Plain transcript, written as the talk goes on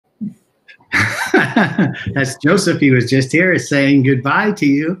That's Joseph. He was just here saying goodbye to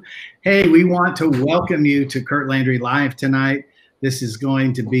you. Hey, we want to welcome you to Curt Landry Live tonight. This is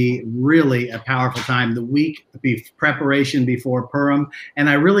going to be really a powerful time. The week preparation before Purim. And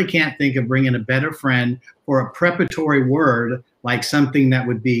I really can't think of bringing a better friend for a preparatory word, like something that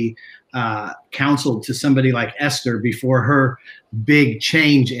would be counseled to somebody like Esther before her big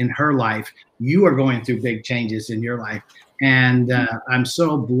change in her life. You are going through big changes in your life. And I'm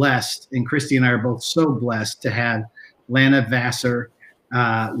so blessed, and Christie and I are both so blessed to have Lana Vawser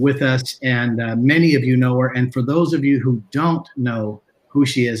with us, and many of you know her. And for those of you who don't know who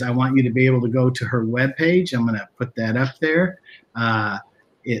she is, I want you to be able to go to her webpage. I'm going to put that up there.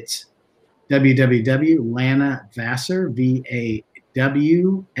 It's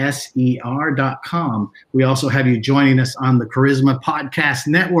www.lanavawser, VAWSER.com. We also have you joining us on the Charisma Podcast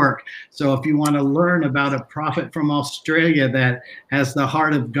Network. So if you want to learn about a prophet from Australia that has the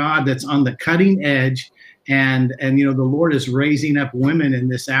heart of God, that's on the cutting edge, and you know, the Lord is raising up women in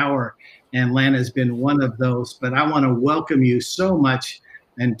this hour, and Lana has been one of those. But I want to welcome you so much,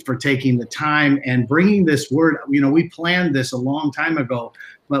 and for taking the time and bringing this word. You know, we planned this a long time ago,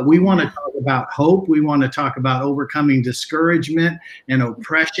 but we want to talk about hope. We want to talk about overcoming discouragement and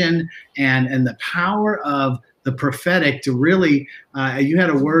oppression, and the power of the prophetic to really, you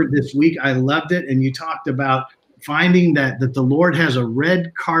had a word this week, I loved it, and you talked about finding that the Lord has a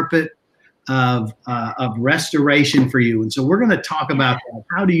red carpet of restoration for you. And so we're going to talk about that.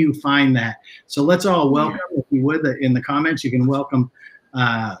 How do you find that? So let's all welcome, if you would, in the comments, you can welcome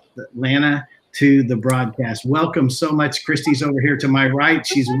Lana to the broadcast. Welcome so much. Christie's over here to my right.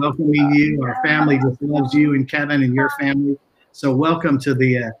 She's welcoming you. Our family just loves you and Kevin and your family. So welcome to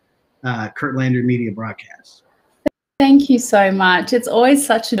the Curt Landry Media broadcast. Thank you so much. It's always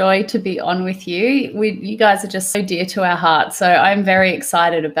such a joy to be on with you. You guys are just so dear to our hearts. So I'm very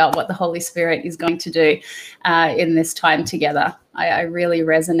excited about what the Holy Spirit is going to do in this time together. I really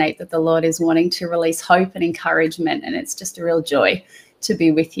resonate that the Lord is wanting to release hope and encouragement, and it's just a real joy to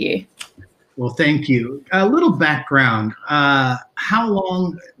be with you. Well, thank you. A little background. How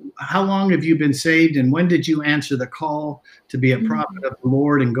long have you been saved, and when did you answer the call to be a prophet of the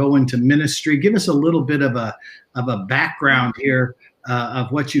Lord and go into ministry? Give us a little bit of a background here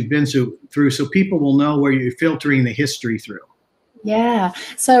of what you've been through, so people will know where you're filtering the history through. Yeah.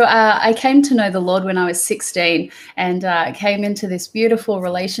 So I came to know the Lord when I was 16, and came into this beautiful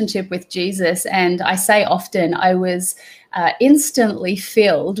relationship with Jesus. And I say often I was instantly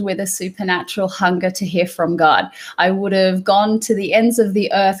filled with a supernatural hunger to hear from God. I would have gone to the ends of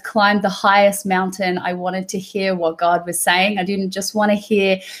the earth, climbed the highest mountain. I wanted to hear what God was saying. I didn't just want to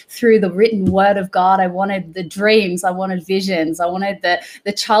hear through the written word of God. I wanted the dreams. I wanted visions. I wanted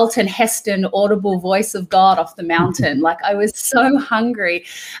the Charlton Heston audible voice of God off the mountain. Like, I was so hungry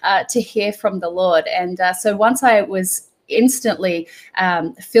to hear from the Lord. And so once I was instantly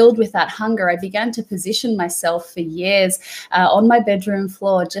filled with that hunger, I began to position myself for years on my bedroom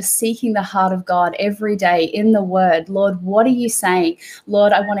floor, just seeking the heart of God every day in the word. Lord, what are you saying?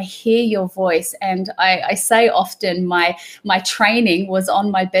 Lord, I want to hear your voice. And I say often my training was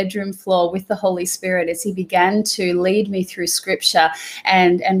on my bedroom floor with the Holy Spirit as he began to lead me through scripture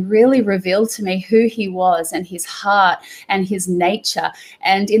and really reveal to me who he was and his heart and his nature.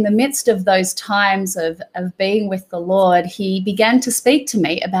 And in the midst of those times of being with the Lord, he began to speak to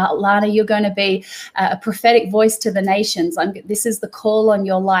me about, Lana, you're going to be a prophetic voice to the nations. This is the call on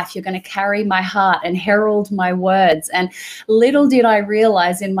your life. You're going to carry my heart and herald my words. And little did I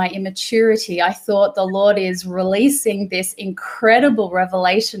realize in my immaturity, I thought the Lord is releasing this incredible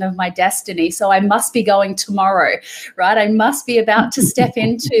revelation of my destiny. So I must be going tomorrow, right? I must be about to step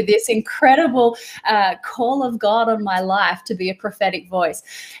into this incredible call of God on my life to be a prophetic voice.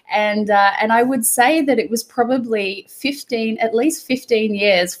 And I would say that it was probably at least 15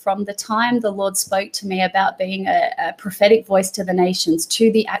 years from the time the Lord spoke to me about being a prophetic voice to the nations to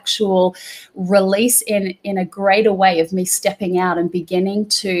the actual release in a greater way of me stepping out and beginning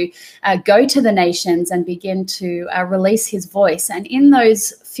to go to the nations and begin to release his voice. And in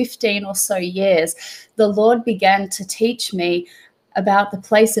those 15 or so years, the Lord began to teach me about the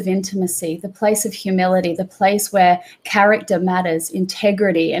place of intimacy, the place of humility, the place where character matters,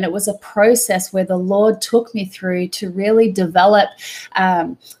 integrity. And it was a process where the Lord took me through to really develop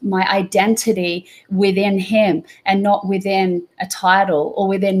my identity within him and not within a title or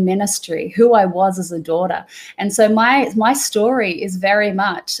within ministry, who I was as a daughter. And so my story is very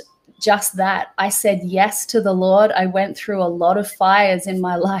much just that. I said yes to the Lord. I went through a lot of fires in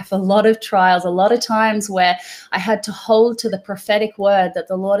my life, a lot of trials, a lot of times where I had to hold to the prophetic word that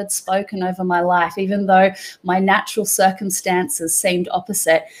the Lord had spoken over my life, even though my natural circumstances seemed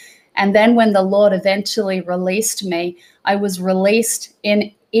opposite. And then when the Lord eventually released me, I was released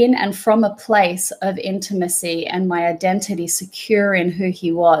in and from a place of intimacy and my identity secure in who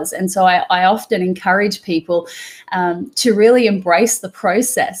he was. And so I often encourage people to really embrace the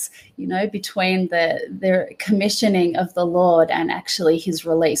process, you know, between the commissioning of the Lord and actually his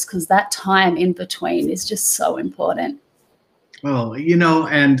release, because that time in between is just so important. Oh, you know,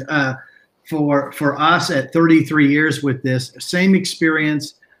 and for us at 33 years with this, same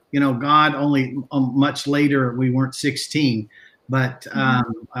experience, you know, God only much later, we weren't 16, but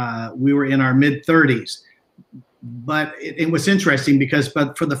we were in our mid 30s. But it was interesting because,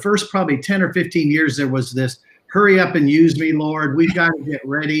 but for the first probably 10 or 15 years, there was this hurry up and use me, Lord. We've got to get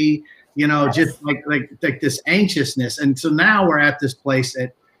ready, you know, just like this anxiousness. And so now we're at this place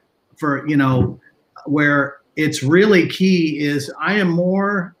you know, where it's really key is I am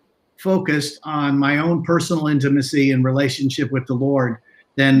more focused on my own personal intimacy and relationship with the Lord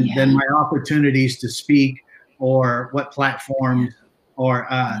than my opportunities to speak or what platforms or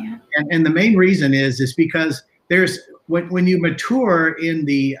and the main reason is because there's when you mature in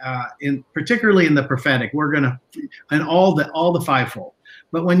the particularly in the prophetic, we're gonna and all the fivefold.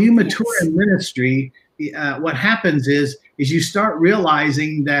 But when you mature in ministry, what happens is you start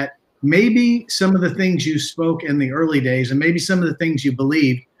realizing that maybe some of the things you spoke in the early days and maybe some of the things you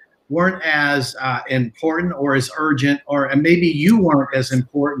believed weren't as important or as urgent, and maybe you weren't as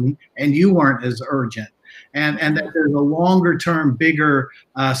important and you weren't as urgent. And that there's a longer term, bigger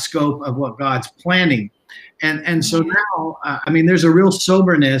scope of what God's planning. And so now, I mean, there's a real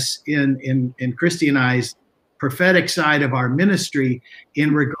soberness in Christie and I's prophetic side of our ministry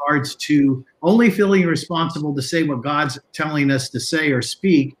in regards to only feeling responsible to say what God's telling us to say or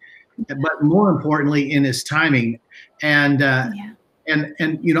speak, but more importantly in his timing. And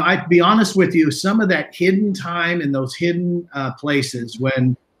you know, I'd be honest with you, some of that hidden time in those hidden places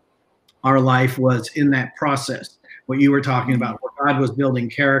when our life was in that process, what you were talking about, where God was building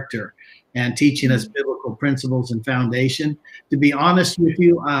character and teaching us biblical principles and foundation. To be honest with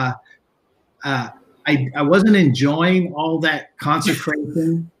you, I wasn't enjoying all that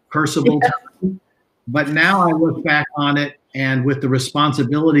consecration, cursible time, but now I look back on it, and with the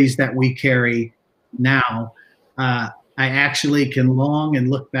responsibilities that we carry now, I actually can long and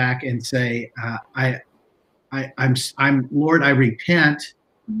look back and say, I'm Lord, I repent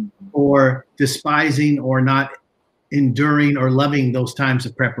for despising or not enduring or loving those times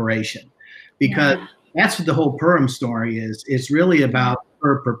of preparation, because that's what the whole Purim story is. It's really about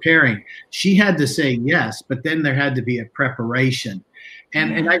her preparing. She had to say yes, but then there had to be a preparation.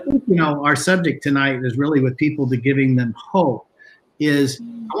 And I think, you know, our subject tonight is really with people to giving them hope. I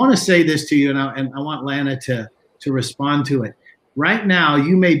want to say this to you, and I want Lana to respond to it. Right now,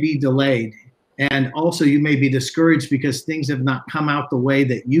 you may be delayed, and also you may be discouraged because things have not come out the way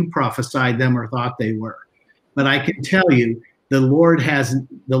that you prophesied them or thought they were. But I can tell you, the Lord has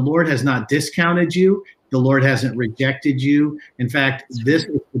not discounted you. The Lord hasn't rejected you. In fact, this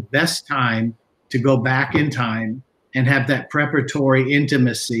is the best time to go back in time and have that preparatory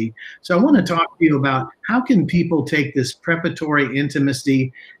intimacy. So I want to talk to you about how can people take this preparatory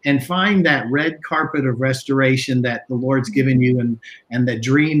intimacy and find that red carpet of restoration that the Lord's given you and the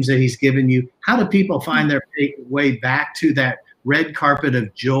dreams that he's given you. How do people find their way back to that red carpet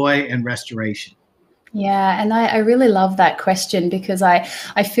of joy and restoration? Yeah, and I really love that question, because I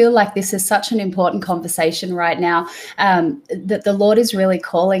feel like this is such an important conversation right now, that the Lord is really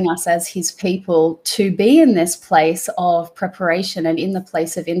calling us as his people to be in this place of preparation and in the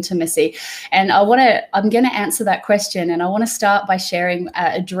place of intimacy. And I'm going to answer that question, and I want to start by sharing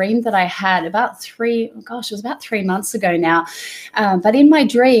a dream that I had about 3 months ago now. But in my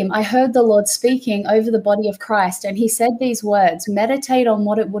dream, I heard the Lord speaking over the body of Christ, and he said these words: meditate on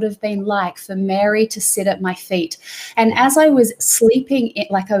what it would have been like for Mary to sit at my feet. And as I was sleeping,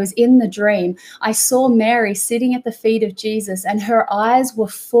 like I was in the dream, I saw Mary sitting at the feet of Jesus, and her eyes were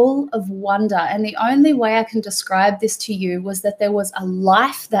full of wonder. And the only way I can describe this to you was that there was a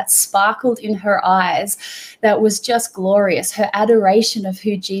life that sparkled in her eyes that was just glorious, her adoration of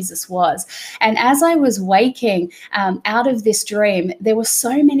who Jesus was. And as I was waking out of this dream, there were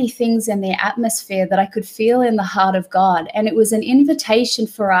so many things in the atmosphere that I could feel in the heart of God. And it was an invitation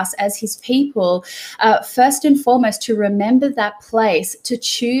for us as his people first and foremost, to remember that place, to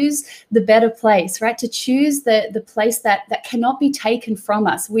choose the better place, right? To choose the place that cannot be taken from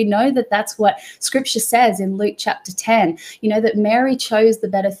us. We know that that's what Scripture says in Luke chapter 10, you know, that Mary chose the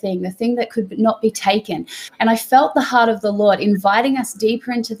better thing, the thing that could not be taken. And I felt the heart of the Lord inviting us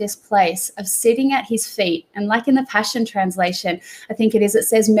deeper into this place of sitting at his feet. And like in the Passion Translation, I think it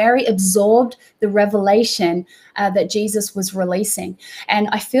says Mary absorbed the revelation that Jesus was releasing. And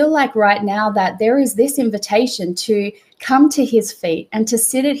I feel like right now that there is this invitation to come to his feet and to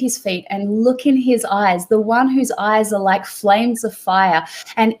sit at his feet and look in his eyes, the one whose eyes are like flames of fire.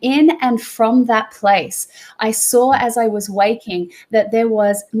 And in and from that place, I saw as I was waking that there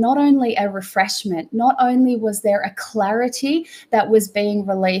was not only a refreshment, not only was there a clarity that was being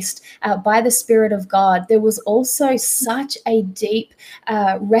released by the Spirit of God, there was also such a deep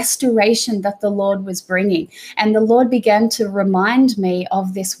restoration that the Lord was bringing. And the Lord began to remind me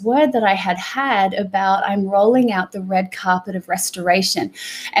of this word that I had about I'm rolling out the red carpet of restoration.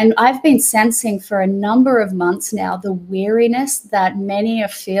 And I've been sensing for a number of months now the weariness that many are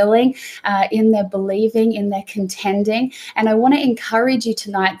feeling in their believing, in their contending. And I want to encourage you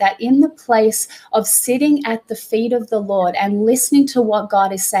tonight that in the place of sitting at the feet of the Lord and listening to what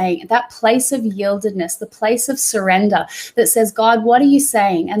God is saying, that place of yieldedness, the place of surrender that says, God, what are you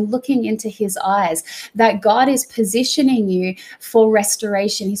saying? And looking into his eyes, that God is positioning you for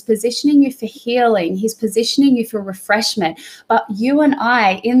restoration. He's positioning you for healing. He's positioning you for refreshment. But you and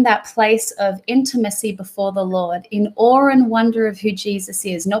I, in that place of intimacy before the Lord, in awe and wonder of who Jesus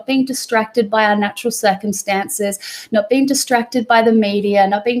is, not being distracted by our natural circumstances, not being distracted by the media,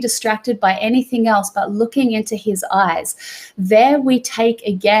 not being distracted by anything else, but looking into his eyes. There we take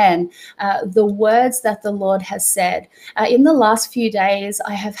again the words that the Lord has said. In the last few days,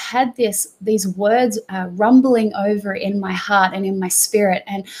 I have had these words rumbling over in my heart and in my spirit.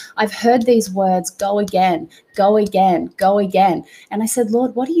 And I've heard these words, go again, go again, go again. And I said,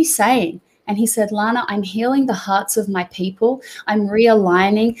 Lord, what are you saying? And he said, Lana, I'm healing the hearts of my people. I'm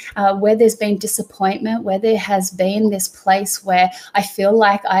realigning where there's been disappointment, where there has been this place where I feel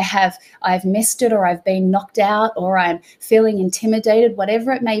like I've missed it, or I've been knocked out, or I'm feeling intimidated,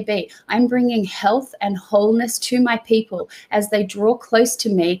 whatever it may be. I'm bringing health and wholeness to my people as they draw close to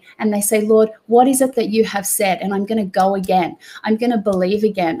me and they say, Lord, what is it that you have said? And I'm going to go again. I'm going to believe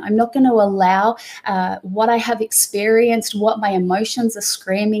again. I'm not going to allow what I have experienced, what my emotions are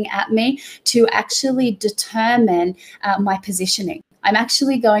screaming at me, to actually determine my positioning. I'm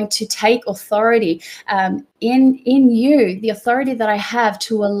actually going to take authority in you, the authority that I have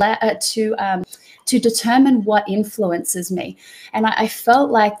to determine what influences me. And I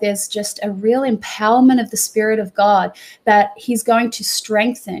felt like there's just a real empowerment of the Spirit of God that he's going to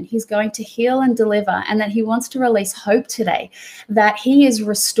strengthen, he's going to heal and deliver, and that he wants to release hope today, that he is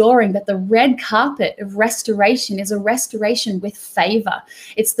restoring, that the red carpet of restoration is a restoration with favor.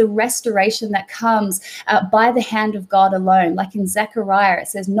 It's the restoration that comes by the hand of God alone. Like in Zechariah, it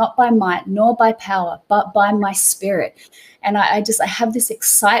says, not by might nor by power, but by my Spirit. And I have this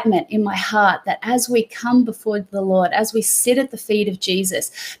excitement in my heart that as we come before the Lord, as we sit at the feet of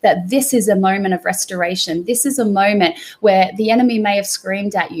Jesus, that this is a moment of restoration. This is a moment where the enemy may have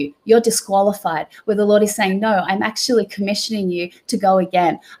screamed at you, you're disqualified, where the Lord is saying, no, I'm actually commissioning you to go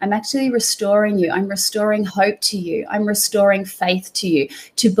again. I'm actually restoring you. I'm restoring hope to you. I'm restoring faith to you,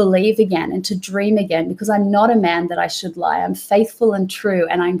 to believe again and to dream again, because I'm not a man that I should lie. I'm faithful and true,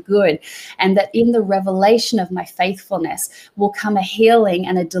 and I'm good. And that in the revelation of my faithfulness will come a healing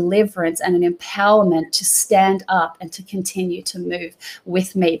and a deliverance and an empowerment to stand up and to continue to move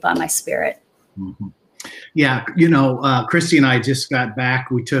with me by my Spirit. Mm-hmm. Yeah, you know, Christie and I just got back.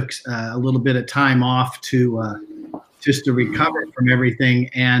 We took a little bit of time off to just to recover from everything.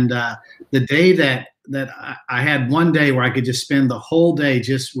 And the day that I had one day where I could just spend the whole day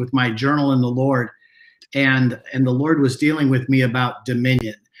just with my journal and the Lord, and the Lord was dealing with me about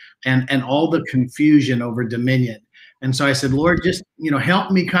dominion and all the confusion over dominion. And so I said, Lord, just, you know, help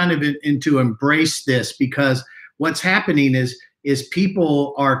me kind of to embrace this, because what's happening is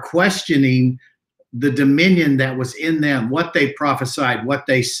people are questioning the dominion that was in them, what they prophesied, what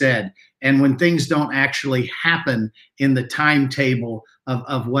they said. And when things don't actually happen in the timetable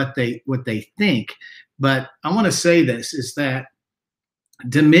of what they think. But I want to say this, is that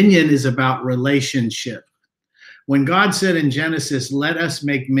dominion is about relationship. When God said in Genesis, let us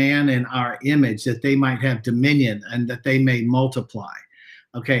make man in our image, that they might have dominion and that they may multiply.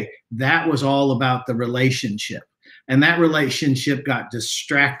 Okay, that was all about the relationship. And that relationship got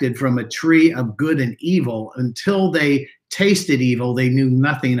distracted from a tree of good and evil. Until they tasted evil, they knew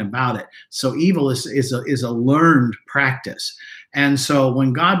nothing about it. So evil is a learned practice. And so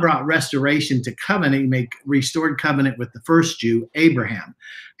when God brought restoration to covenant, he restored covenant with the first Jew, Abraham.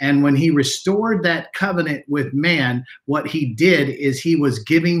 And when he restored that covenant with man, what he did is he was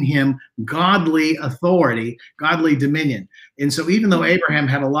giving him godly authority, godly dominion. And so even though Abraham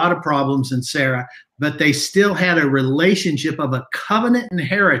had a lot of problems and Sarah, but they still had a relationship of a covenant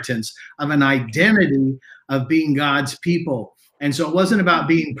inheritance of an identity of being God's people. And so it wasn't about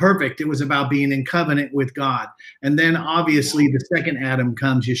being perfect. It was about being in covenant with God. And then obviously the second Adam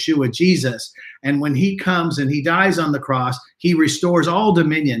comes, Yeshua, Jesus. And when he comes and he dies on the cross, he restores all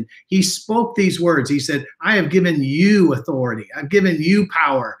dominion. He spoke these words. He said, I have given you authority. I've given you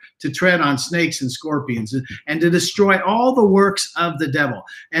power to tread on snakes and scorpions and to destroy all the works of the devil.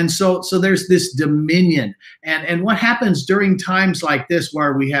 And so there's this dominion. And what happens during times like this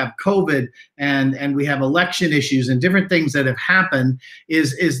where we have COVID and we have election issues and different things that have happened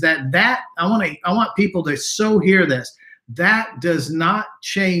is that I want people to so hear this. That does not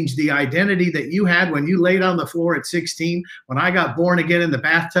change the identity that you had when you laid on the floor at 16, when I got born again in the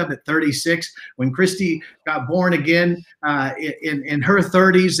bathtub at 36, when Christie got born again in her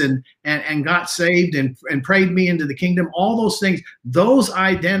 30s and got saved and prayed me into the kingdom. All those things, those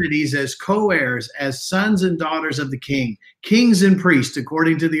identities as co-heirs, as sons and daughters of the King, kings and priests,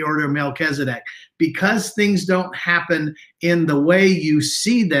 according to the order of Melchizedek, because things don't happen in the way you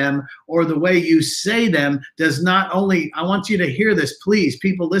see them or the way you say them, does not only, I want you to hear this, please,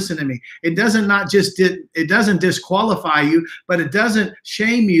 people, listen to me. It doesn't disqualify you, but it doesn't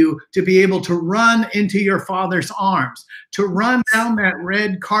shame you to be able to run into your Father's arms, to run down that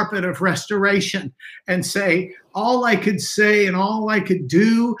red carpet of restoration and say, all I could say and all I could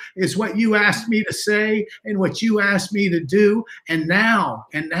do is what you asked me to say and what you asked me to do. And now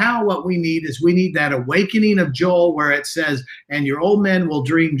what we need is we need that awakening of Joel where it says, and your old men will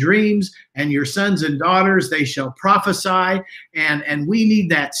dream dreams and your sons and daughters, they shall prophesy. And we need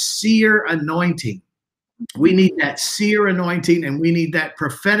that seer anointing. We need that seer anointing and we need that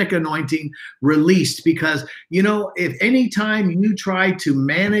prophetic anointing released because, you know, if any time you try to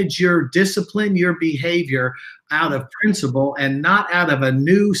manage your discipline, your behavior out of principle and not out of a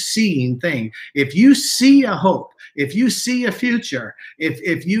new seeing thing, if you see a hope, if you see a future,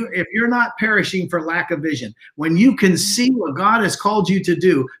 if you're not perishing for lack of vision, when you can see what God has called you to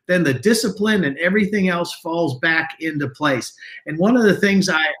do, then the discipline and everything else falls back into place. And one of the things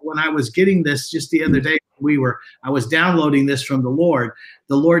when I was getting this just the other day, I was downloading this from the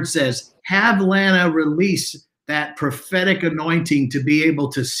Lord says, have Lana release that prophetic anointing to be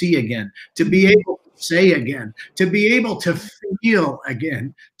able to see again, to be able to say again, to be able to feel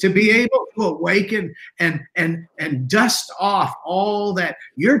again, to be able to awaken and dust off all that.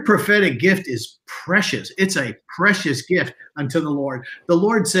 Your prophetic gift is precious. It's a precious gift unto the Lord. The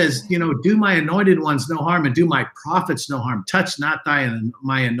Lord says, you know, do my anointed ones no harm and do my prophets no harm. Touch not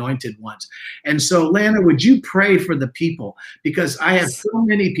my anointed ones. And so, Lana, would you pray for the people? Because I have so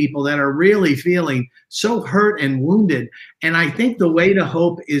many people that are really feeling so hurt and wounded. And I think the way to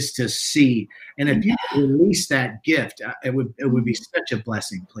hope is to see. And if you could release that gift, it would be such a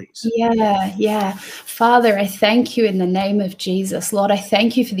blessing, please. Yeah. Father, I thank you in the name of Jesus. Lord, I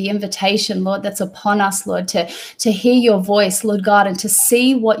thank you for the invitation, Lord, that's upon us, Lord, to hear your voice, Lord God, and to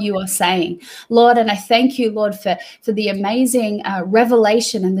see what you are saying, Lord. And I thank you, Lord, for the amazing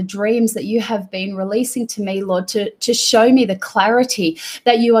revelation and the dreams that you have been releasing to me, Lord, to show me the clarity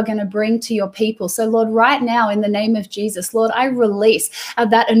that you are going to bring to your people. So, Lord, right now, in the name of Jesus, Lord, I release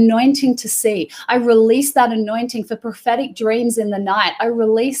that anointing to see. I release that anointing for prophetic dreams in the night. I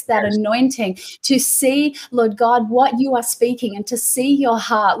release that anointing to see, Lord God, what you are speaking and to see your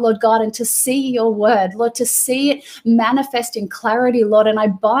heart, Lord God, and to see your word, Lord, to see it manifest in clarity, Lord. And I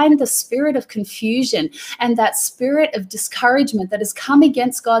bind the spirit of confusion and that spirit of discouragement that has come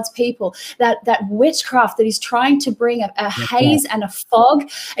against God's people, that witchcraft that is trying to bring a haze and a fog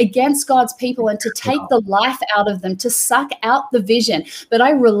against God's people and to take the life out of them, to suck out the vision. But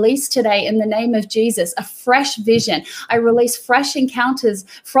I release today in the name of Jesus a fresh vision. I release fresh encounters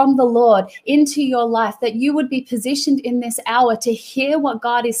from the Lord into your life, that you would be positioned in this hour to hear what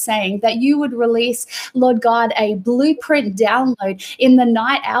God is saying, that you would release, Lord God, a blueprint download in the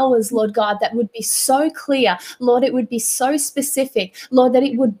night hours, Lord God, that would be so clear, Lord, it would be so specific, Lord, that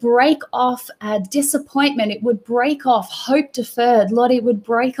it would break off disappointment, it would break off hope deferred, Lord, it would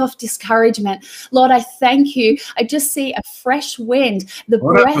break off discouragement. Lord, I thank you. I just see a fresh wind, the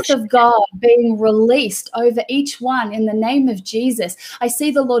breath of God being released over each one in the name of Jesus. I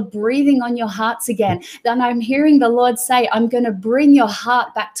see the Lord breathing on your hearts again. Then I'm hearing the Lord say, I'm going to bring your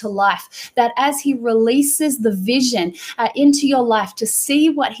heart back to life. That as he releases the vision into your life to see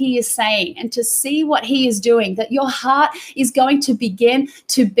what he is saying and to see what he is doing, that your heart is going to begin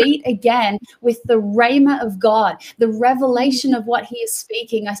to beat again with the rhema of God, the revelation of what he is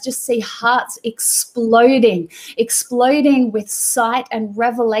speaking. I just see hearts exploding with sight and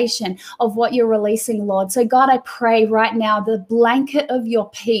revelation of what you're releasing, Lord. So God, I pray right now the blanket of your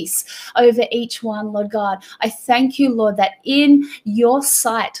peace over each one, Lord God. I thank you, Lord, that in your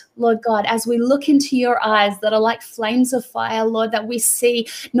sight, Lord God, as we look into your eyes that are like flames of fire, Lord, that we see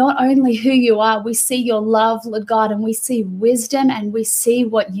not only who you are, we see your love, Lord God, and we see wisdom and we see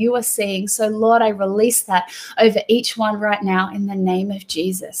what you are seeing. So, Lord, I release that over each one right now in the name of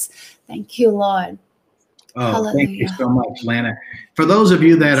Jesus. Thank you, Lord. Oh, Hallelujah. Thank you so much, Lana. For those of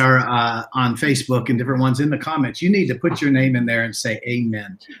you that are on Facebook and different ones in the comments, you need to put your name in there and say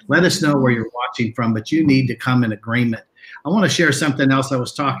amen. Let us know where you're watching from, but you need to come in agreement. I want to share something else. I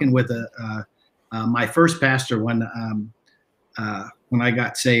was talking with my first pastor when I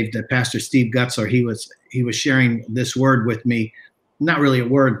got saved, Pastor Steve Gutzler. He was sharing this word with me, not really a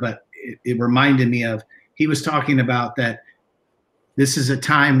word, but it reminded me of, he was talking about that this is a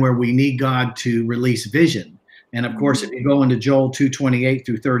time where we need God to release vision. And of course, if you go into Joel 2:28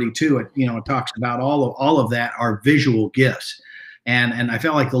 through 32, it talks about all of that are visual gifts. And I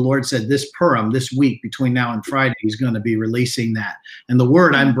felt like the Lord said this Purim, this week between now and Friday, he's going to be releasing that. And the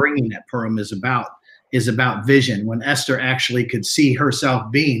word I'm bringing at Purim is about vision. When Esther actually could see herself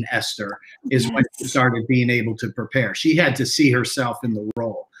being Esther is when she started being able to prepare. She had to see herself in the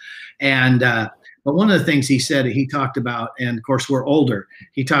role. And but one of the things he said, he talked about, and of course we're older,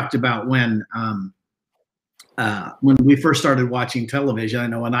 he talked about when we first started watching television, I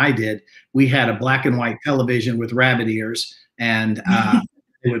know when I did, we had a black and white television with rabbit ears, and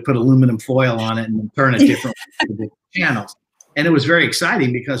they would put aluminum foil on it and turn it different channels. And it was very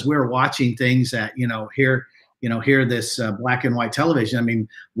exciting because we were watching things that, here this black and white television. I mean,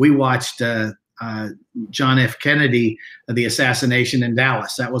 we watched John F. Kennedy, the assassination in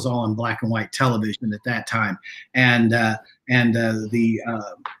Dallas. That was all in black and white television at that time. And the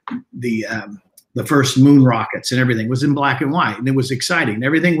first moon rockets and everything was in black and white, and it was exciting.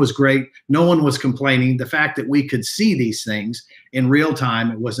 Everything was great. No one was complaining. The fact that we could see these things in real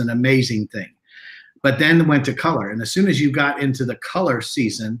time, it was an amazing thing. But then it went to color. And as soon as you got into the color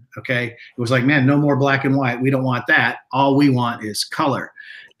season, okay, it was like, man, no more black and white. We don't want that. All we want is color.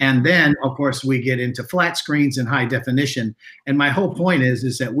 And then, of course, we get into flat screens and high definition. And my whole point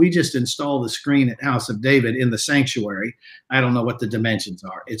is that we just installed the screen at House of David in the sanctuary. I don't know what the dimensions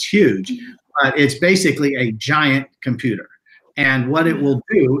are. It's huge, but it's basically a giant computer. And what it will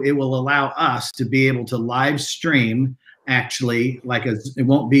do, it will allow us to be able to live stream, actually, it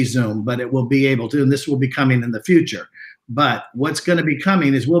won't be Zoom, but it will be able to, and this will be coming in the future. But what's going to be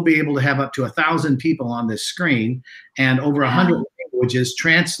coming is we'll be able to have up to 1,000 people on this screen and over 100 languages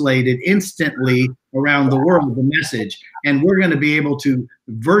translated instantly around the world, the message. And we're going to be able to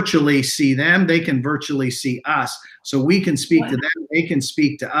virtually see them. They can virtually see us. So we can speak to them. They can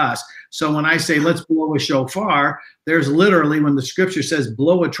speak to us. So when I say, let's blow a shofar, there's literally, when the scripture says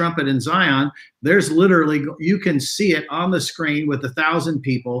blow a trumpet in Zion, there's literally, you can see it on the screen with 1,000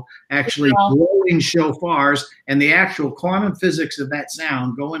 people actually blowing shofars and the actual quantum physics of that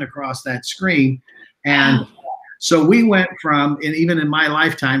sound going across that screen. And so we went from, and even in my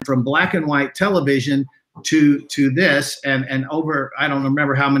lifetime, from black and white television to this, and over, I don't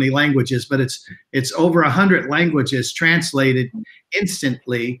remember how many languages, but it's over 100 languages translated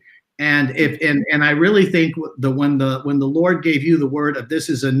instantly. And I really think when the Lord gave you the word of this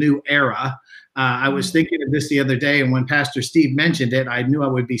is a new era, I was thinking of this the other day, and when Pastor Steve mentioned it, I knew I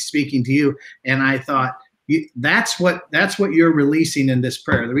would be speaking to you, and I thought, that's what you're releasing in this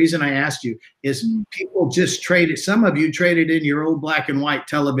prayer. The reason I asked you is people just traded. Some of you traded in your old black and white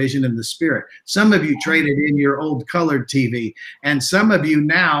television in the spirit. Some of you traded in your old colored TV. And some of you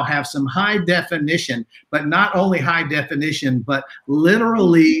now have some high definition, but not only high definition, but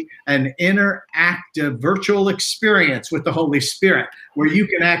literally an interactive virtual experience with the Holy Spirit, where you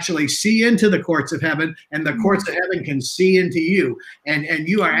can actually see into the courts of heaven and the courts of heaven can see into you. And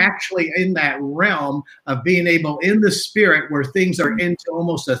you are actually in that realm of being able in the spirit where things are into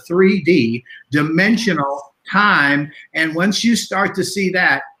almost a 3D dimensional time. And once you start to see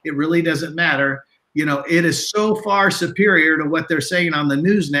that, it really doesn't matter. It is so far superior to what they're saying on the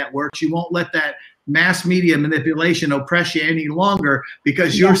news networks. You won't let that mass media manipulation oppress you any longer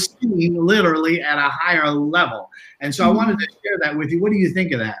because you're seeing literally at a higher level. And so I wanted to share that with you. What do you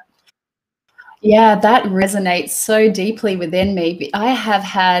think of that? Yeah, that resonates so deeply within me. I have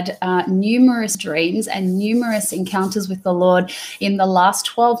had numerous dreams and numerous encounters with the Lord in the last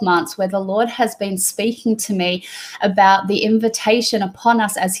 12 months where the Lord has been speaking to me about the invitation upon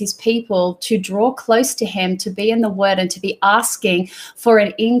us as his people to draw close to him, to be in the word, and to be asking for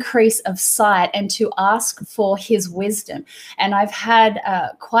an increase of sight and to ask for his wisdom. And I've had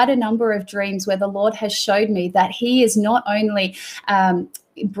quite a number of dreams where the Lord has showed me that he is not only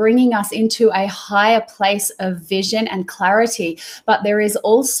bringing us into a higher place of vision and clarity, but there is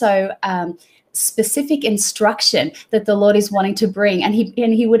also specific instruction that the Lord is wanting to bring, and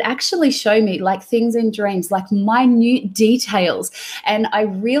he would actually show me like things in dreams, like minute details. And I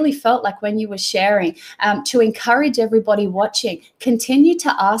really felt like when you were sharing, to encourage everybody watching, continue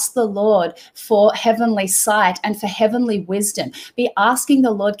to ask the Lord for heavenly sight and for heavenly wisdom. Be asking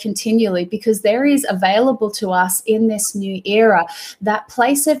the Lord continually, because there is available to us in this new era that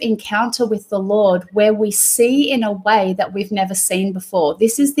place of encounter with the Lord where we see in a way that we've never seen before.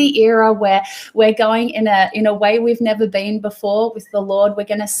 This is the era where we're going in a way we've never been before with the Lord. We're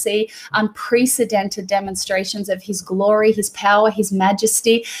going to see unprecedented demonstrations of his glory, his power, his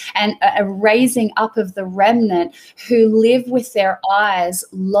majesty, and a raising up of the remnant who live with their eyes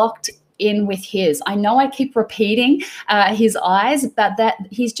locked in with his. I know I keep repeating his eyes, but that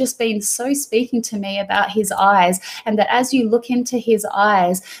he's just been so speaking to me about his eyes, and that as you look into his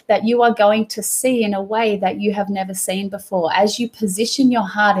eyes, that you are going to see in a way that you have never seen before. As you position your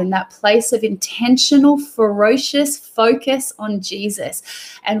heart in that place of intentional, ferocious focus on Jesus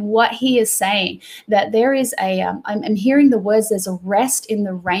and what he is saying, that there is I'm hearing the words, there's a rest in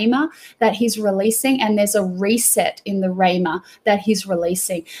the rhema that he's releasing, and there's a reset in the rhema that he's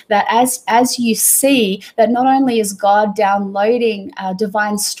releasing. That as you see that not only is God downloading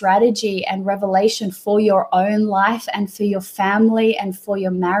divine strategy and revelation for your own life and for your family and for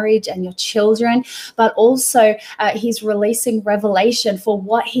your marriage and your children, but also he's releasing revelation for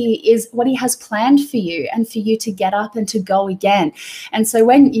what he has planned for you and for you to get up and to go again. And so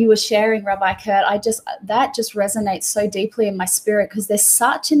when you were sharing, Rabbi Curt, that just resonates so deeply in my spirit, because there's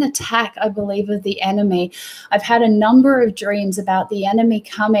such an attack, I believe, of the enemy. I've had a number of dreams about the enemy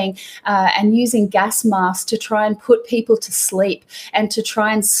coming and using gas masks to try and put people to sleep and to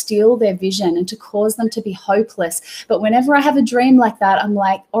try and steal their vision and to cause them to be hopeless. But whenever I have a dream like that, I'm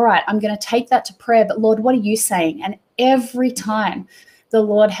like, all right, I'm going to take that to prayer. But Lord, what are you saying? And every time the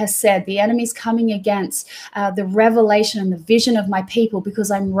Lord has said, the enemy's coming against the revelation and the vision of my people,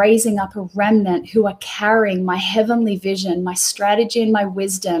 because I'm raising up a remnant who are carrying my heavenly vision, my strategy and my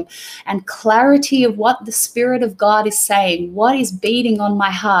wisdom and clarity of what the Spirit of God is saying, what is beating on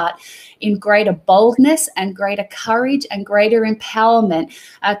my heart, in greater boldness and greater courage and greater empowerment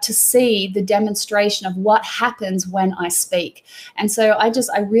to see the demonstration of what happens when I speak. And so I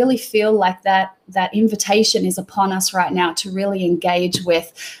really feel like that invitation is upon us right now to really engage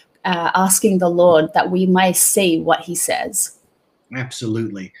with asking the Lord that we may see what he says.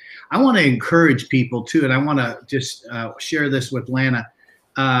 Absolutely. I want to encourage people too, and I want to just share this with Lana.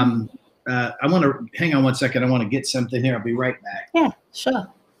 I want to hang on one second. I want to get something here. I'll be right back. Yeah, sure.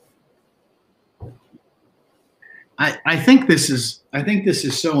 I think this is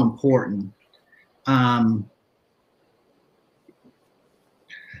so important.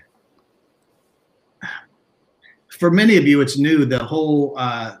 For many of you, it's new, the whole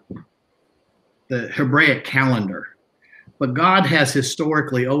the Hebraic calendar, but God has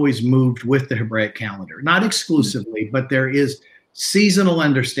historically always moved with the Hebraic calendar, not exclusively, but there is seasonal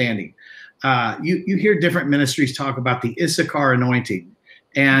understanding. You hear different ministries talk about the Issachar anointing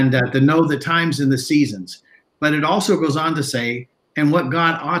and to know the times and the seasons. But it also goes on to say, and what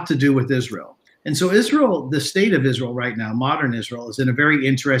God ought to do with Israel. And so Israel, the state of Israel right now, modern Israel, is in a very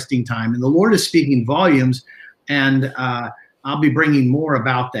interesting time. And the Lord is speaking volumes, and I'll be bringing more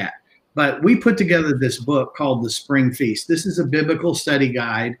about that. But we put together this book called The Spring Feast. This is a biblical study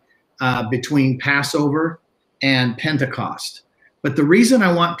guide between Passover and Pentecost. But the reason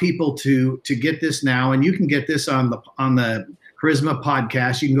I want people to get this now, and you can get this on the Charisma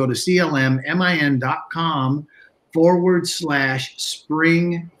podcast, you can go to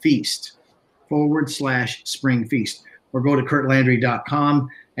clmmin.com/spring feast, /spring feast, or go to curtlandry.com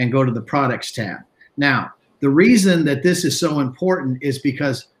and go to the products tab. Now, the reason that this is so important is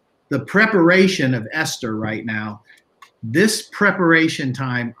because the preparation of Esther right now, this preparation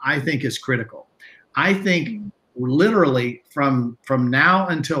time, I think, is critical. I think literally from now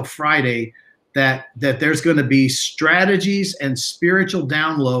until Friday, that there's going to be strategies and spiritual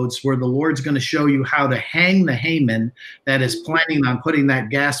downloads where the Lord's going to show you how to hang the Haman that is planning on putting that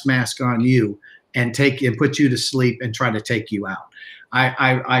gas mask on you and put you to sleep and try to take you out.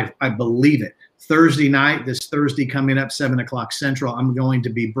 I believe it. Thursday night, this Thursday coming up, 7 o'clock Central, I'm going to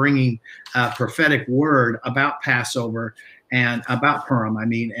be bringing a prophetic word about Passover and about Purim.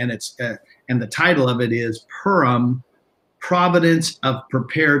 And it's and the title of it is Purim, Providence of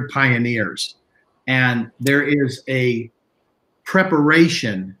Prepared Pioneers. And there is a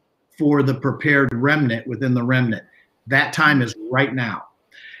preparation for the prepared remnant within the remnant. That time is right now.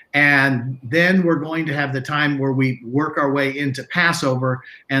 And then we're going to have the time where we work our way into Passover,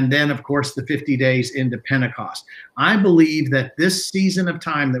 and then, of course, the 50 days into Pentecost. I believe that this season of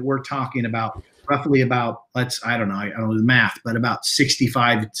time that we're talking about, roughly about, I don't know the math, but about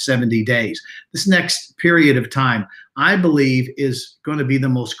 65, 70 days. This next period of time, I believe, is going to be the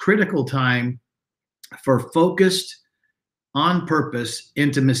most critical time for focused, on purpose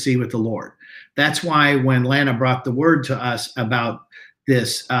intimacy with the Lord. That's why when Lana brought the word to us about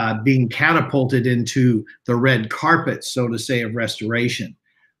this being catapulted into the red carpet, so to say, of restoration,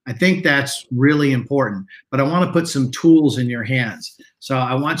 I think that's really important. But I want to put some tools in your hands. So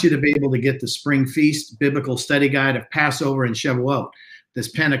I want you to be able to get the Spring Feast Biblical Study Guide of Passover and Shavuot, this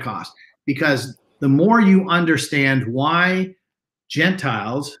Pentecost, because the more you understand why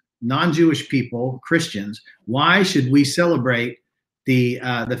Gentiles, non-Jewish people, Christians, why should we celebrate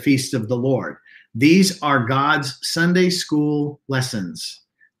the feasts of the Lord? These are God's Sunday school lessons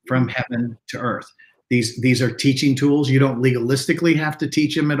from heaven to earth. These are teaching tools. You don't legalistically have to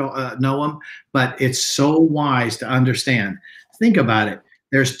teach them, know them, but it's so wise to understand. Think about it.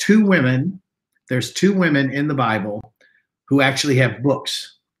 There's two women in the Bible who actually have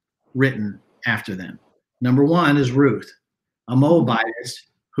books written after them. Number one is Ruth, a Moabitess,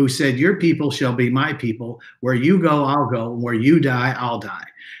 who said, your people shall be my people. Where you go, I'll go. Where you die, I'll die.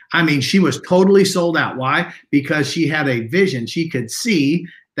 I mean, she was totally sold out. Why? Because she had a vision. She could see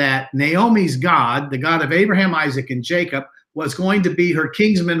that Naomi's God, the God of Abraham, Isaac, and Jacob, was going to be her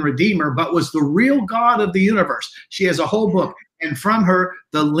kinsman redeemer, but was the real God of the universe. She has a whole book. And from her,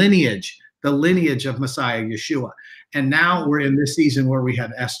 the lineage of Messiah, Yeshua. And now we're in this season where we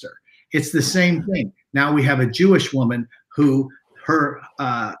have Esther. It's the same thing. Now we have a Jewish woman who her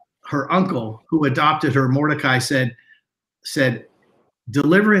uncle who adopted her, Mordecai, said,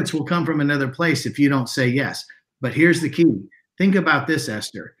 deliverance will come from another place if you don't say yes. But here's the key. Think about this,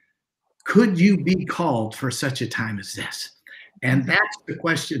 Esther. Could you be called for such a time as this? And that's the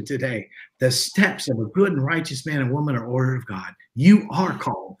question today. The steps of a good and righteous man and woman are ordered of God. You are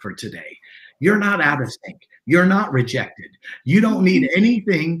called for today. You're not out of sync. You're not rejected. You don't need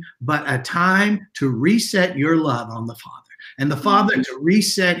anything but a time to reset your love on the Father, and the Father to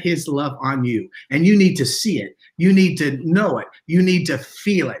reset his love on you. And you need to see it. You need to know it. You need to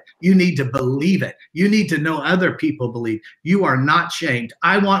feel it. You need to believe it. You need to know other people believe. You are not shamed.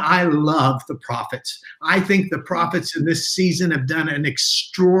 I love the prophets. I think the prophets in this season have done an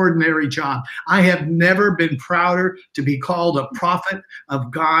extraordinary job. I have never been prouder to be called a prophet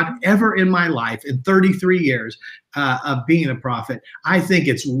of God ever in my life in 33 years. Of being a prophet. I think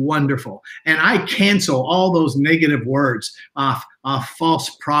it's wonderful. And I cancel all those negative words off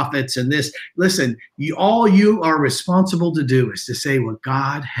false prophets and this. Listen, all you are responsible to do is to say what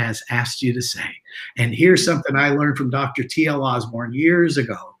God has asked you to say. And here's something I learned from Dr. T.L. Osborne years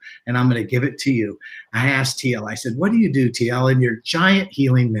ago, and I'm going to give it to you. I asked T.L., I said, what do you do, T.L., in your giant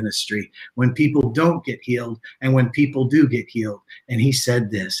healing ministry when people don't get healed and when people do get healed? And he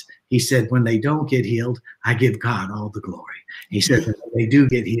said this. He said, when they don't get healed, I give God all the glory. He said, when they do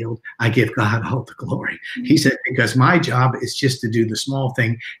get healed, I give God all the glory. He said, because my job is just to do the small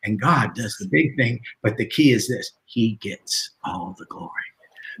thing and God does the big thing. But the key is this, he gets all the glory.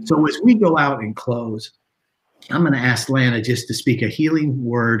 So as we go out and close, I'm going to ask Lana just to speak a healing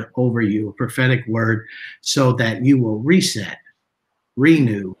word over you, a prophetic word, so that you will reset,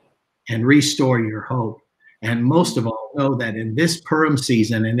 renew, and restore your hope. And most of all, know that in this Purim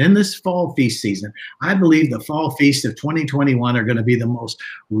season and in this fall feast season, I believe the fall feast of 2021 are going to be the most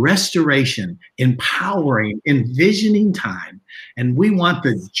restoration, empowering, envisioning time. And we want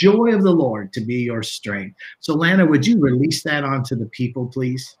the joy of the Lord to be your strength. So Lana, would you release that onto the people,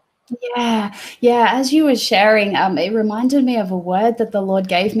 please? Yeah. As you were sharing, it reminded me of a word that the Lord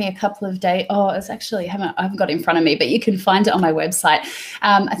gave me a couple of days. Oh, it's actually, I haven't got it in front of me, but you can find it on my website.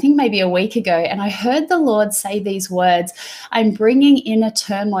 I think maybe a week ago. And I heard the Lord say these words, I'm bringing inner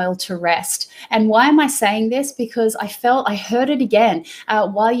turmoil to rest. And why am I saying this? Because I heard it again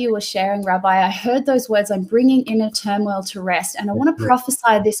while you were sharing, Rabbi. I heard those words, I'm bringing inner turmoil to rest. And I want to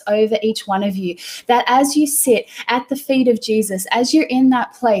prophesy this over each one of you, that as you sit at the feet of Jesus, as you're in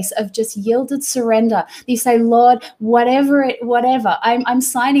that place of just yielded surrender. You say, Lord, whatever, I'm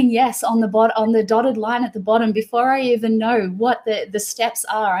signing yes on the dotted line at the bottom before I even know what the steps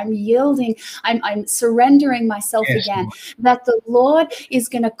are. I'm yielding, I'm surrendering myself again, that the Lord is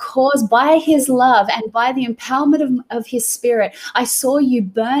going to cause by his love and by the empowerment of his spirit. I saw you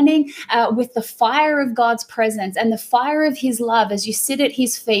burning with the fire of God's presence and the fire of his love as you sit at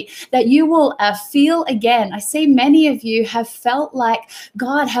his feet, that you will feel again. I see many of you have felt like,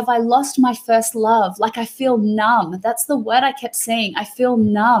 God, have I lost my first love? Like I feel numb. That's the word I kept saying. I feel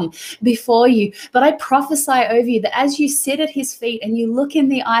numb before you. But I prophesy over you that as you sit at his feet and you look in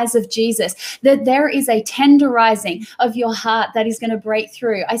the eyes of Jesus, that there is a tenderizing of your heart that is going to break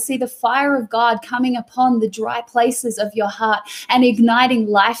through. I see the fire of God coming upon the dry places of your heart and igniting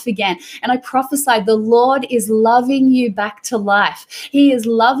life again. And I prophesy the Lord is loving you back to life. He is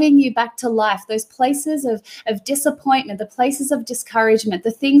loving you back to life. Those places of disappointment, the places of discouragement,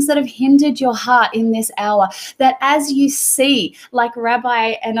 the things that have hindered your heart in this hour, that as you see, like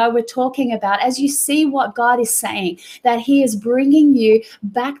Rabbi and I were talking about, as you see what God is saying, that he is bringing you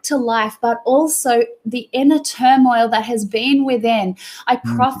back to life, but also the inner turmoil that has been within. I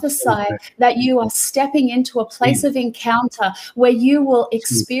prophesy that you are stepping into a place of encounter where you will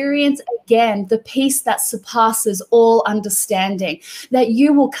experience again the peace that surpasses all understanding, that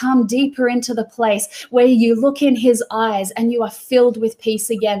you will come deeper into the place where you look in his eyes and you are filled with peace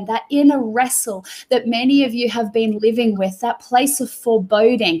again, that inner wrestle that many of you have been living with, that place of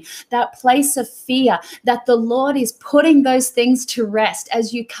foreboding, that place of fear, that the Lord is putting those things to rest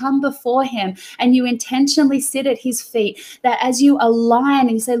as you come before him and you intentionally sit at his feet, that as you align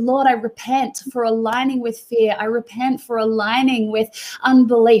and you say, Lord, I repent for aligning with fear, I repent for aligning with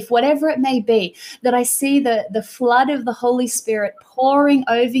unbelief, whatever it may be, that I see the flood of the Holy Spirit pouring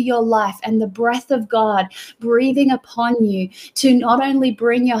over your life and the breath of God breathing upon you to not only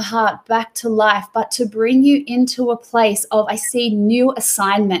bring your heart back to life, but to bring you into a place of, I see, new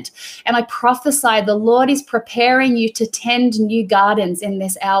assignment. And I prophesy the Lord is preparing you to tend new gardens in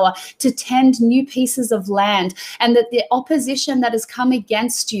this hour, to tend new pieces of land, and that the opposition that has come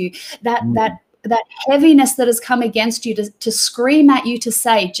against you, that heaviness that has come against you to scream at you to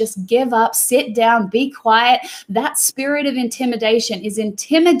say, just give up, sit down, be quiet. That spirit of intimidation is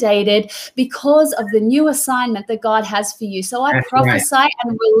intimidated because of the new assignment that God has for you. So I prophesy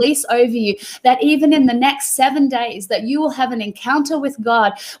and release over you that even in the next 7 days that you will have an encounter with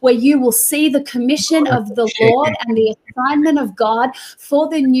God where you will see the commission of the Lord and the assignment of God for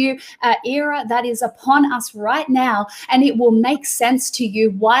the new era that is upon us right now. And it will make sense to you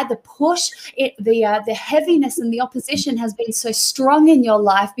why the push, the heaviness and the opposition has been so strong in your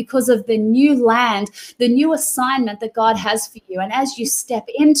life because of the new land, the new assignment that God has for you. And as you step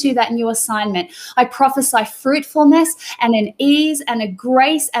into that new assignment, I prophesy fruitfulness and an ease and a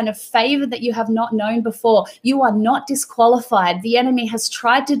grace and a favor that you have not known before. You are not disqualified. The enemy has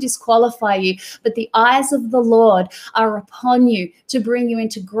tried to disqualify you, but the eyes of the Lord are upon you to bring you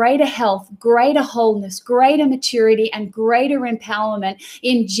into greater health, greater wholeness, greater maturity, and greater empowerment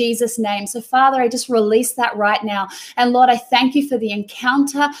in Jesus' name. So Father, I just release that right now. And Lord, I thank you for the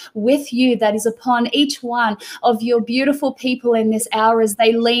encounter with you that is upon each one of your beautiful people in this hour as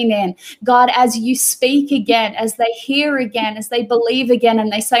they lean in. God, as you speak again, as they hear again, as they believe again,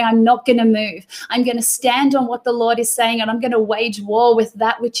 and they say, I'm not going to move. I'm going to stand on what the Lord is saying, and I'm going to wage war with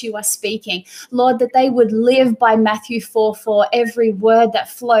that which you are speaking. Lord, that they would live by Matthew 4:4, every word that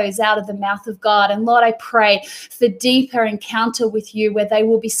flows out of the mouth of God. And Lord, I pray for deeper encounter with you where they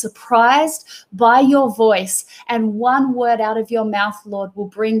will be surprised by your voice, and one word out of your mouth, Lord, will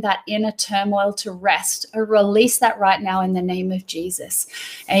bring that inner turmoil to rest. I release that right now in the name of Jesus.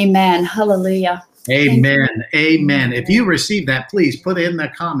 Amen. Hallelujah. Amen. Amen. If you receive that, please put in the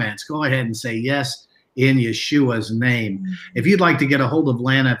comments. Go ahead and say yes in Yeshua's name. If you'd like to get a hold of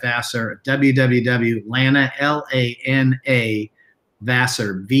Lana Vawser, www.lana, L-A-N-A,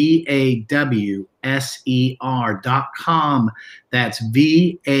 Vawser, VAWSER.com. That's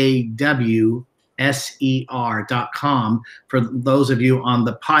VAWSER.com for those of you on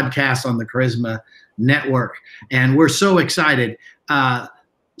the podcast on the Charisma Network. And we're so excited.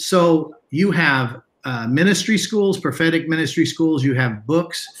 So you have ministry schools, prophetic ministry schools, you have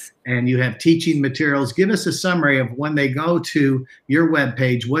books, and you have teaching materials. Give us a summary of when they go to your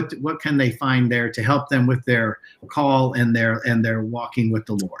webpage, what can they find there to help them with their call and their walking with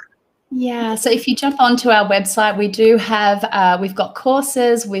the Lord? Yeah, so if you jump onto our website, we do have, we've got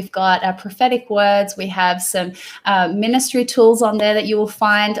courses, we've got prophetic words, we have some ministry tools on there that you will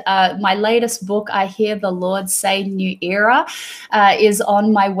find. My latest book, I Hear the Lord Say New Era, is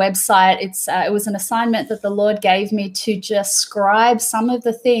on my website. It was an assignment that the Lord gave me to just scribe some of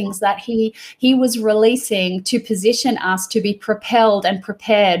the things that He was releasing to position us to be propelled and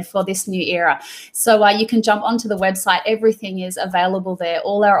prepared for this new era. So you can jump onto the website. Everything is available there,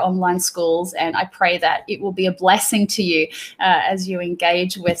 all our online schools, and I pray that it will be a blessing to you as you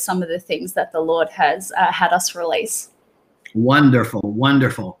engage with some of the things that the Lord has had us release. Wonderful,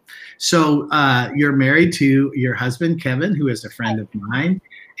 wonderful. So you're married to your husband, Kevin, who is a friend of mine.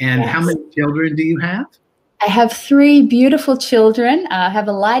 And Yes. How many children do you have? I have 3 beautiful children. I have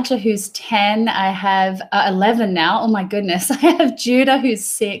Elijah, who's 10. I have 11 now. Oh, my goodness. I have Judah, who's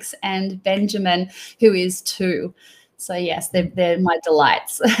 6, and Benjamin, who is 2. So, yes, they're my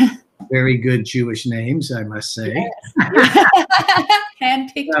delights. Very good Jewish names, I must say. Yes.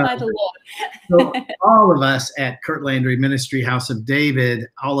 Handpicked by the Lord. So all of us at Curt Landry Ministry House of David,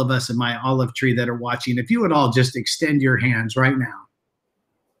 all of us in my olive tree that are watching, if you would all just extend your hands right now.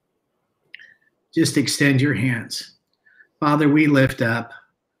 Just extend your hands. Father, we lift up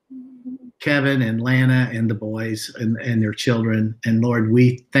Kevin and Lana and the boys and their children. And Lord,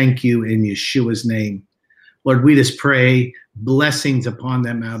 we thank you in Yeshua's name. Lord, we just pray blessings upon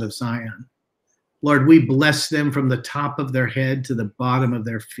them out of Zion. Lord, we bless them from the top of their head to the bottom of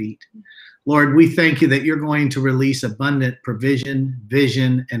their feet. Lord, we thank you that you're going to release abundant provision,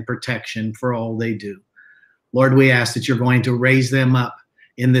 vision, and protection for all they do. Lord, we ask that you're going to raise them up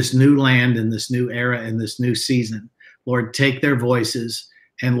in this new land, in this new era, in this new season. Lord, take their voices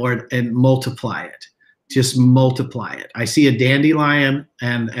and Lord, and multiply it. Just multiply it. I see a dandelion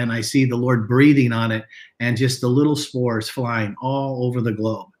and I see the Lord breathing on it and just the little spores flying all over the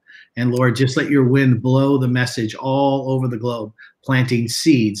globe. And Lord, just let your wind blow the message all over the globe, planting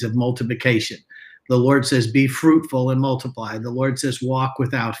seeds of multiplication. The Lord says, be fruitful and multiply. The Lord says, walk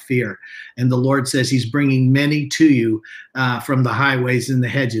without fear. And the Lord says he's bringing many to you from the highways and the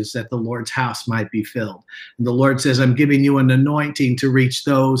hedges, that the Lord's house might be filled. And the Lord says, I'm giving you an anointing to reach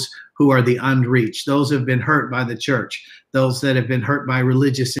those who are the unreached, those who have been hurt by the church, those that have been hurt by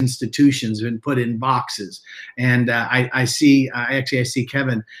religious institutions, been put in boxes. And I see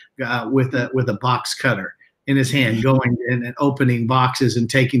Kevin with a box cutter in his hand, going and opening boxes and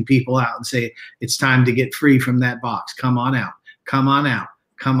taking people out and say, it's time to get free from that box. Come on out, come on out,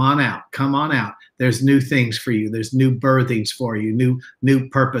 come on out, come on out. There's new things for you. There's new birthings for you, new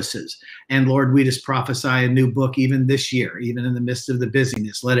purposes. And Lord, we just prophesy a new book even this year, even in the midst of the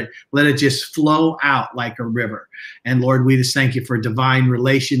busyness. Let it just flow out like a river. And Lord, we just thank you for divine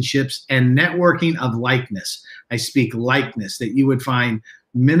relationships and networking of likeness. I speak likeness, that you would find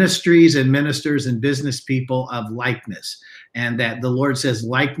ministries and ministers and business people of likeness, and that the Lord says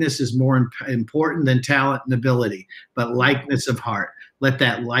likeness is more important than talent and ability, but likeness of heart. Let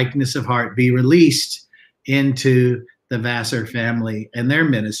that likeness of heart be released into the Vawser family and their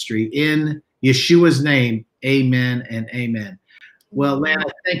ministry in Yeshua's name. Amen and amen. Well, Lana,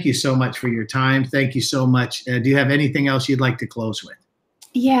 thank you so much for your time. Thank you so much. Do you have anything else you'd like to close with?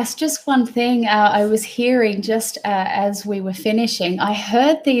 Yes, just one thing I was hearing just as we were finishing. I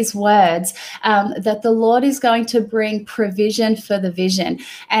heard these words that the Lord is going to bring provision for the vision.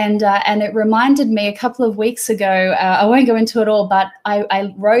 And it reminded me a couple of weeks ago, I won't go into it all, but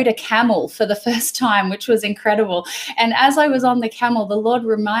I rode a camel for the first time, which was incredible. And as I was on the camel, the Lord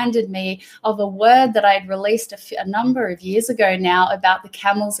reminded me of a word that I had released a number of years ago now about the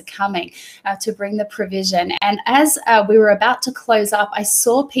camels are coming to bring the provision. And as we were about to close up, I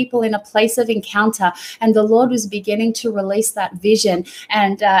saw people in a place of encounter, and the Lord was beginning to release that vision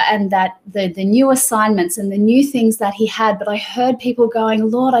and that the new assignments and the new things that he had. But I heard people going,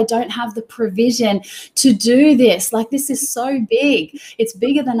 Lord, I don't have the provision to do this. Like, this is so big. It's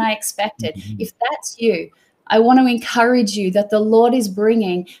bigger than I expected. If that's you, I want to encourage you that the Lord is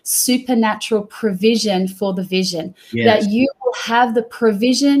bringing supernatural provision for the vision, that you will have the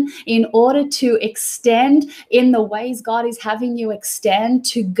provision in order to extend in the ways God is having you extend,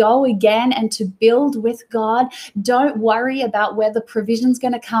 to go again and to build with God. Don't worry about where the provision is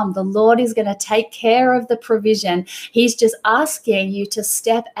going to come. The Lord is going to take care of the provision. He's just asking you to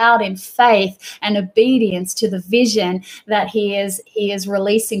step out in faith and obedience to the vision that he is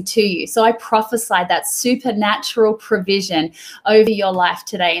releasing to you. So I prophesy that supernatural provision over your life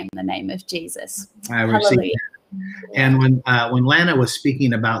today in the name of Jesus. I receive that. And when Lana was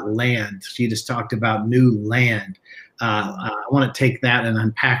speaking about land, she just talked about new land. I want to take that and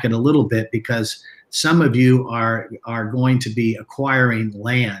unpack it a little bit, because some of you are going to be acquiring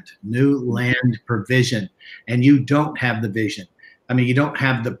land, new land provision, and you don't have the vision. I mean, you don't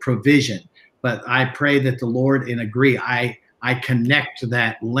have the provision, but I pray that the Lord, and agree, I connect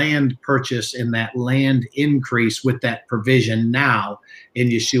that land purchase and that land increase with that provision now in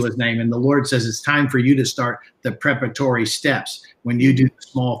Yeshua's name. And the Lord says it's time for you to start the preparatory steps. When you do the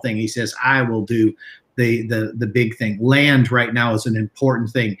small thing, he says, I will do the big thing. Land right now is an important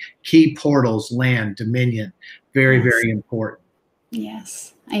thing. Key portals, land, dominion, very, Yes. very important.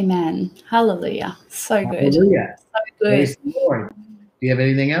 Yes. Amen. Hallelujah. So good. Hallelujah. So good. Praise the Lord. Do you have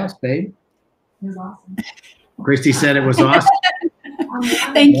anything else, babe? It was awesome. Christy said it was awesome.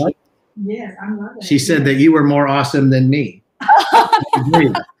 Thank you. Yes, I'm loving it. She said that you were more awesome than me.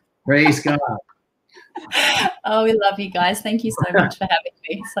 Praise God. Oh, we love you guys. Thank you so much for having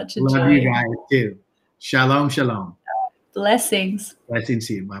me. Such a Love joy. you guys too. Shalom, shalom. Blessings. Blessings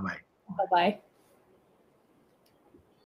to you. Bye-bye. Bye-bye.